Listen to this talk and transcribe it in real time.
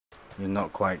You're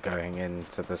not quite going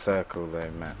into the circle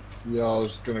though, Matt. Yeah, I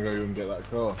was gonna go and get that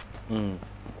car. Mm.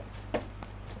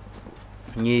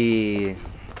 Yeah.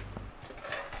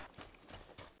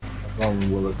 I can't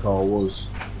remember where the car was.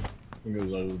 I think it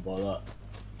was over by that.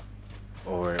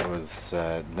 Or it was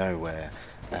nowhere,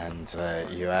 and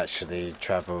you actually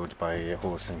travelled by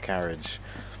horse and carriage.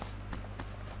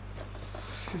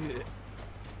 Shit.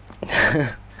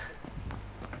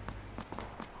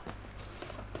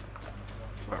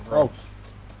 Oh.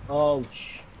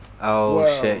 Ouch. Oh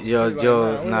well, shit, you're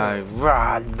now, no,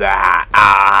 run back.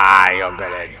 Ah, you're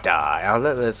gonna die. Oh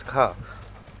look, there's a car.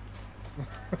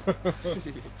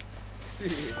 Shit.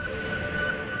 Shit.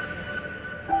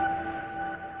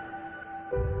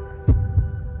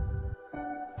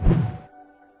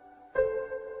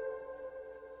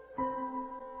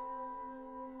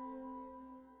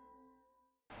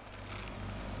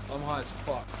 I'm high as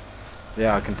fuck.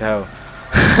 Yeah, I can tell.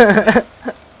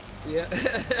 Yeah.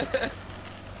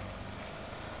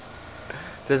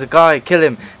 There's a guy, kill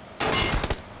him.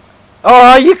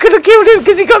 Oh, you could have killed him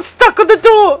because he got stuck on the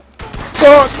door.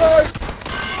 Oh,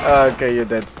 no! Okay, you're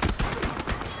dead.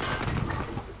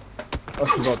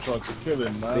 That's because I tried to kill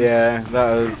him, man. Yeah,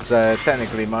 that was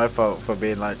technically my fault for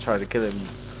being like trying to kill him.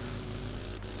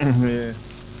 Yeah.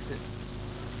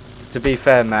 To be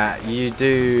fair, Matt, you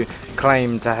do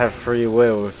claim to have free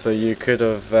will, so you could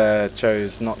have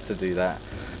chose not to do that.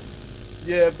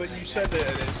 Yeah, but you said it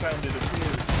and it sounded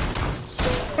appealing. So...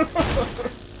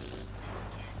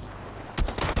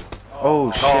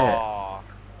 Oh shit.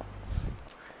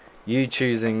 You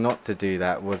choosing not to do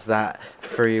that, was that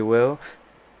free will?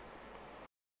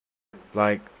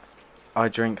 Like, I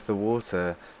drink the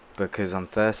water because I'm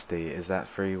thirsty, is that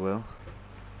free will?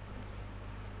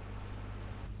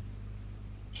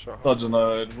 I don't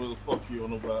know, what the fuck are you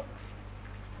on about?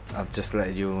 I've just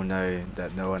let you all know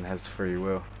that no one has free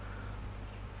will.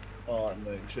 Alright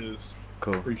mate, cheers.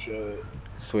 Cool. Appreciate it.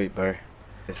 Sweet, bro.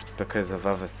 It's because of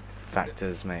other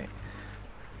factors, mate.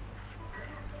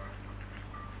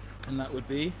 And that would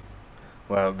be?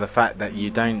 Well, the fact that you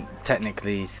don't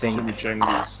technically think,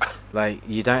 like,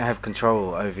 you don't have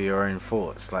control over your own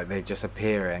thoughts, like they just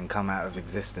appear and come out of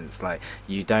existence. Like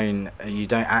you don't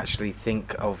actually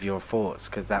think of your thoughts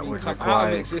because that would come require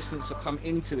out of existence or come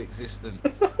into existence.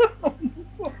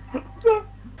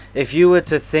 If you were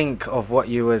to think of what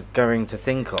you were going to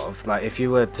think of, like if you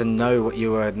were to know what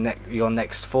you were your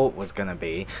next thought was going to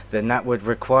be, then that would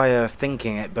require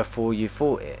thinking it before you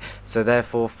thought it. So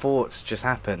therefore thoughts just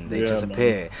happen, they just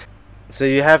appear. So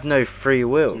you have no free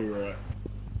will. Right.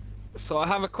 So I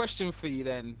have a question for you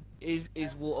then. Is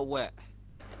water wet?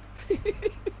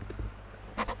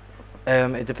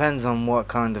 It depends on what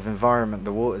kind of environment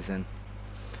the water's in.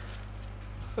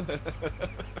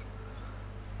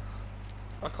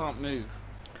 I can't move.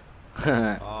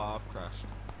 Oh, I've crashed.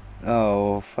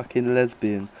 Oh, fucking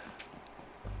lesbian.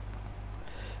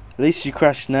 At least you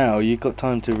crashed now, you got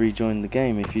time to rejoin the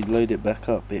game. If you load it back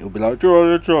up, it'll be like,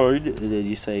 join, and then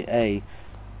you say A.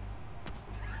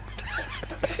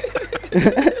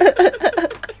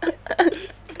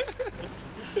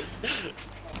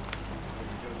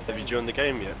 Have you joined the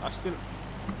game yet?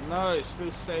 No, it's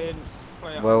still saying...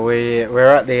 Well, we're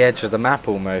at the edge of the map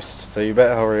almost, so you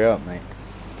better hurry up, mate.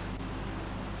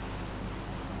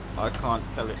 I can't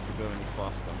tell it to go any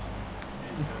faster.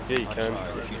 Yeah, you can,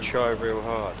 if you try real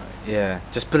hard. Yeah,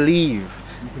 just believe.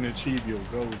 You can achieve your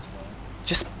goals, man.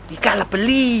 You gotta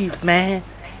believe, man.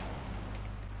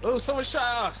 Oh, someone shot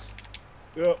at us!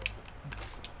 Yep.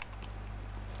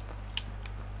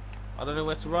 I don't know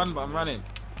where to run, but I'm running.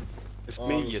 It's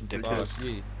me, you Oh, dickhead. it's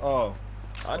you. Oh.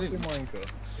 I didn't Minecraft.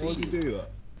 see Why'd you do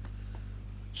that?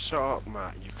 Shut up,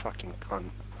 Matt, you fucking cunt.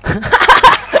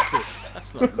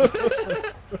 That's not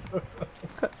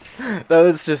That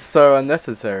was just so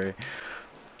unnecessary.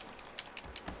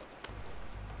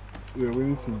 Yeah, we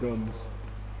need some guns.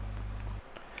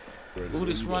 all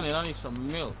this running, I need some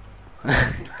milk.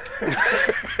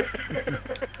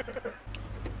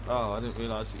 Oh, I didn't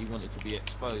realise that you wanted to be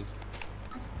exposed.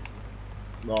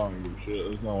 No, I don't give a shit,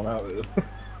 there's no one out there.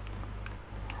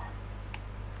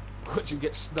 Watch you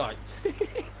get sniped.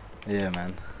 Yeah,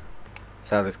 man. That's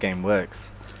how this game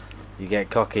works. You get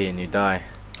cocky and you die.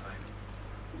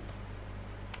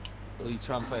 Or you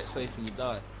try and play it safe and you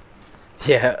die.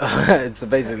 Yeah, it's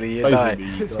basically you die.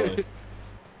 You die.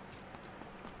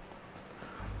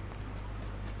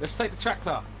 Let's take the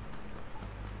tractor.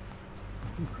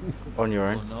 On your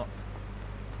Or own. not.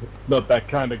 It's not that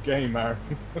kind of game, Aaron.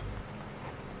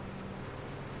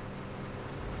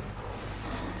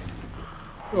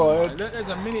 Go ahead. Look, there's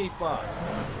a mini bus.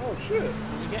 Oh shit.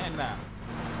 You're getting that.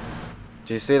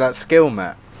 Do you see that skill,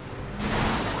 Matt?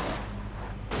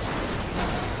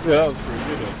 Yeah, that was pretty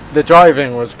good. The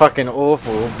driving was fucking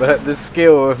awful, but the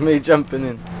skill of me jumping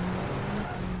in.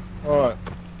 Alright,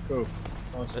 cool.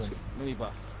 Nice Let's one. get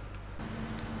minibus.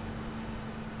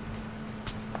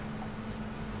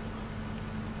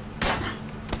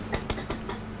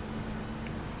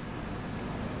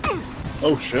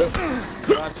 Oh shit.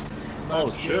 Lads, Oh,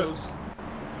 lads, shit. skills.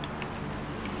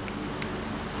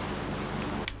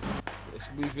 Let's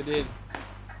move it in.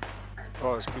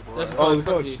 Oh, there's people There's a right guy Oh, in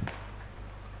front of gosh. you.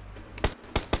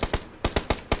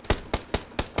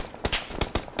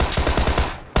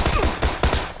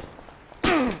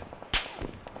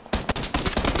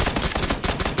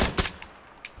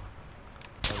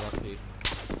 Oh, lucky.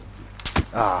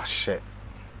 Ah, shit.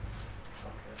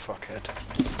 Fuckhead.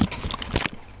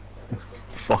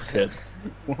 Fuck it.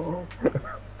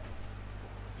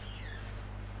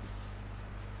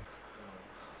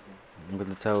 I'm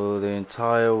gonna tell the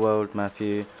entire world,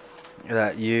 Matthew,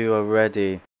 that you are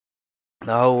ready.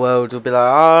 The whole world will be like,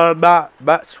 "Ah,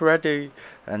 Matt's ready,"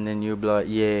 and then you'll be like,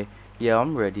 "Yeah, yeah,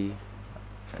 I'm ready."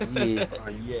 Yeah.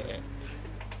 Yeah.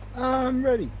 I'm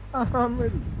ready. I'm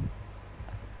ready.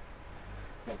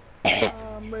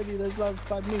 I'm ready. There's lots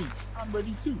by me. I'm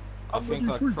ready too. I think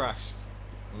I ready too. crashed.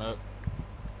 No.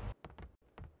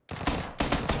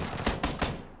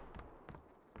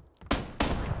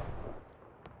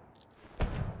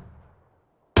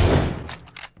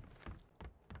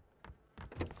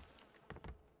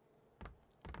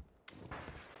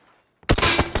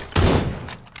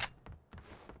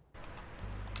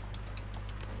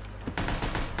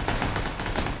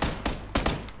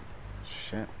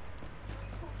 Shit.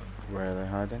 Where are they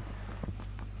hiding?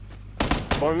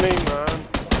 On me, man.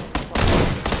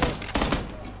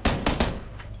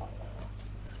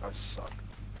 I suck.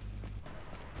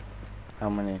 How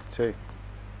many? Two.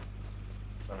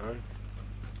 Man.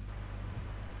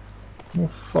 What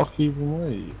the fuck even were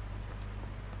you?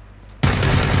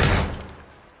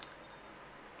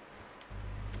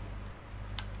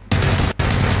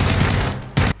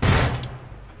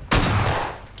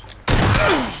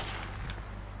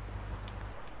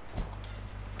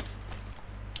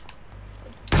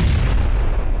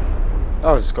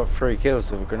 Oh, I just got 3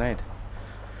 kills with a grenade.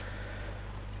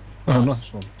 Oh,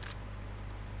 nice one.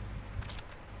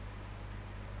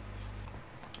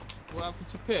 What happened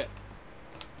to Pit?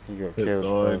 He got It killed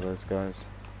by died. those guys.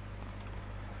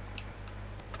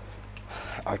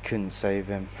 I couldn't save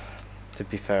him. To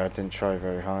be fair, I didn't try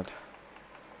very hard.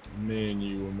 Me and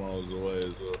you were miles away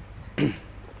as well.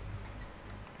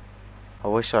 I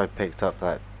wish I picked up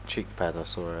that cheek pad I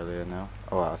saw earlier now.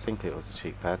 Oh, I think it was a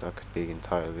cheek pad. I could be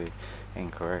entirely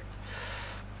incorrect.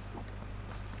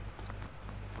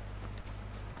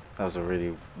 That was a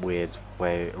really weird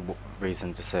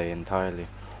reason to say entirely.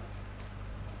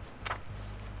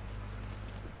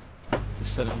 The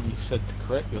sentence you said to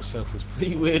correct yourself was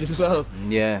pretty weird as well.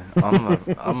 Yeah,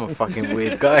 I'm a fucking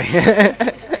weird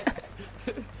guy.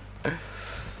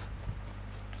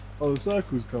 Oh, the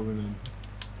circle's coming in.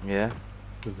 Yeah,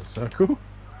 There's a circle?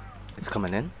 it's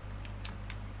coming in.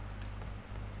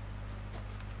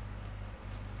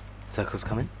 Circle's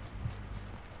coming.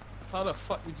 How the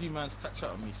fuck did you mans catch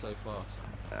up on me so fast?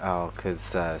 Oh,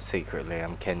 'cause secretly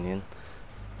I'm Kenyan.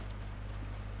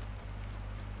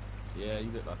 Yeah,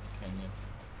 you look like a Kenyan.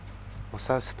 What's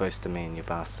that supposed to mean, you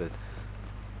bastard?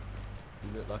 You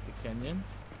look like a Kenyan?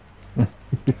 I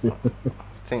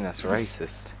think that's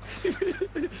racist.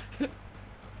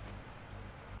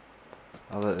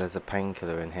 Oh look, there's a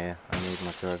painkiller in here. I need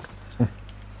my drug.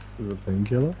 There's a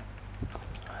painkiller?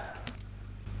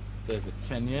 There's a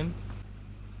Kenyan.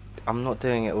 I'm not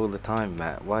doing it all the time,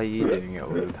 Matt. Why are you doing it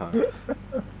all the time?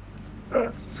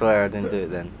 Swear I didn't do it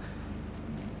then.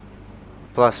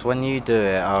 Plus, when you do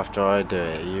it after I do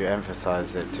it, you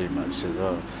emphasize it too much as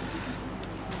well.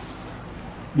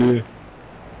 Yeah.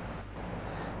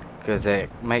 Because it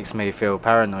makes me feel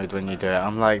paranoid when you do it.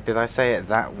 I'm like, did I say it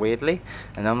that weirdly?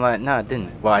 And I'm like, no, I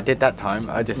didn't. Well, I did that time.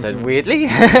 I just said weirdly.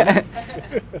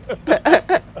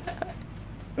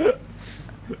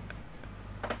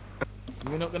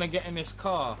 We're not gonna get in this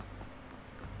car.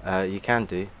 You can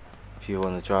do, if you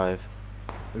want to drive.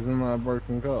 Isn't that a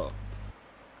broken car?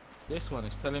 This one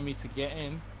is telling me to get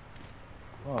in.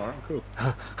 Alright, cool.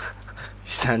 You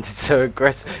sounded so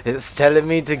aggressive. It's telling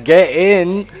me to get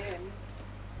in.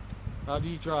 How do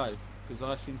you drive? Because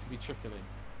I seem to be trickling.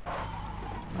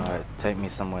 Alright, take me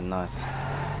somewhere nice.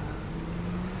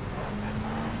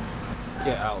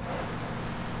 Get out.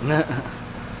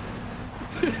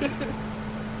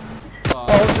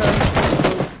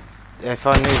 If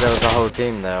I knew there was a whole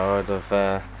team there, I would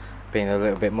have been a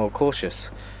little bit more cautious.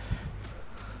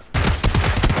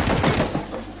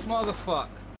 Motherfuck.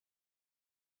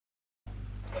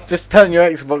 Just turn your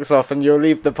Xbox off and you'll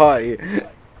leave the party. I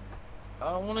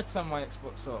don't want to turn my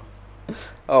Xbox off.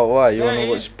 Oh, why? You There want to it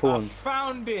watch is, porn? I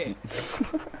found it.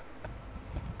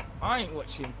 I ain't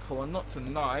watching porn, not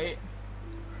tonight.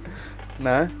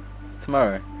 No?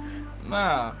 Tomorrow?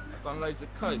 Nah, I've done loads of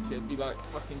coke. It'd be like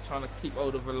fucking trying to keep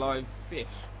hold of a live fish.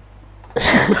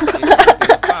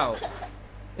 Wow.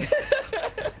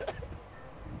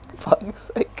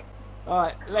 Fuck's sake.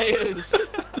 Alright, laters.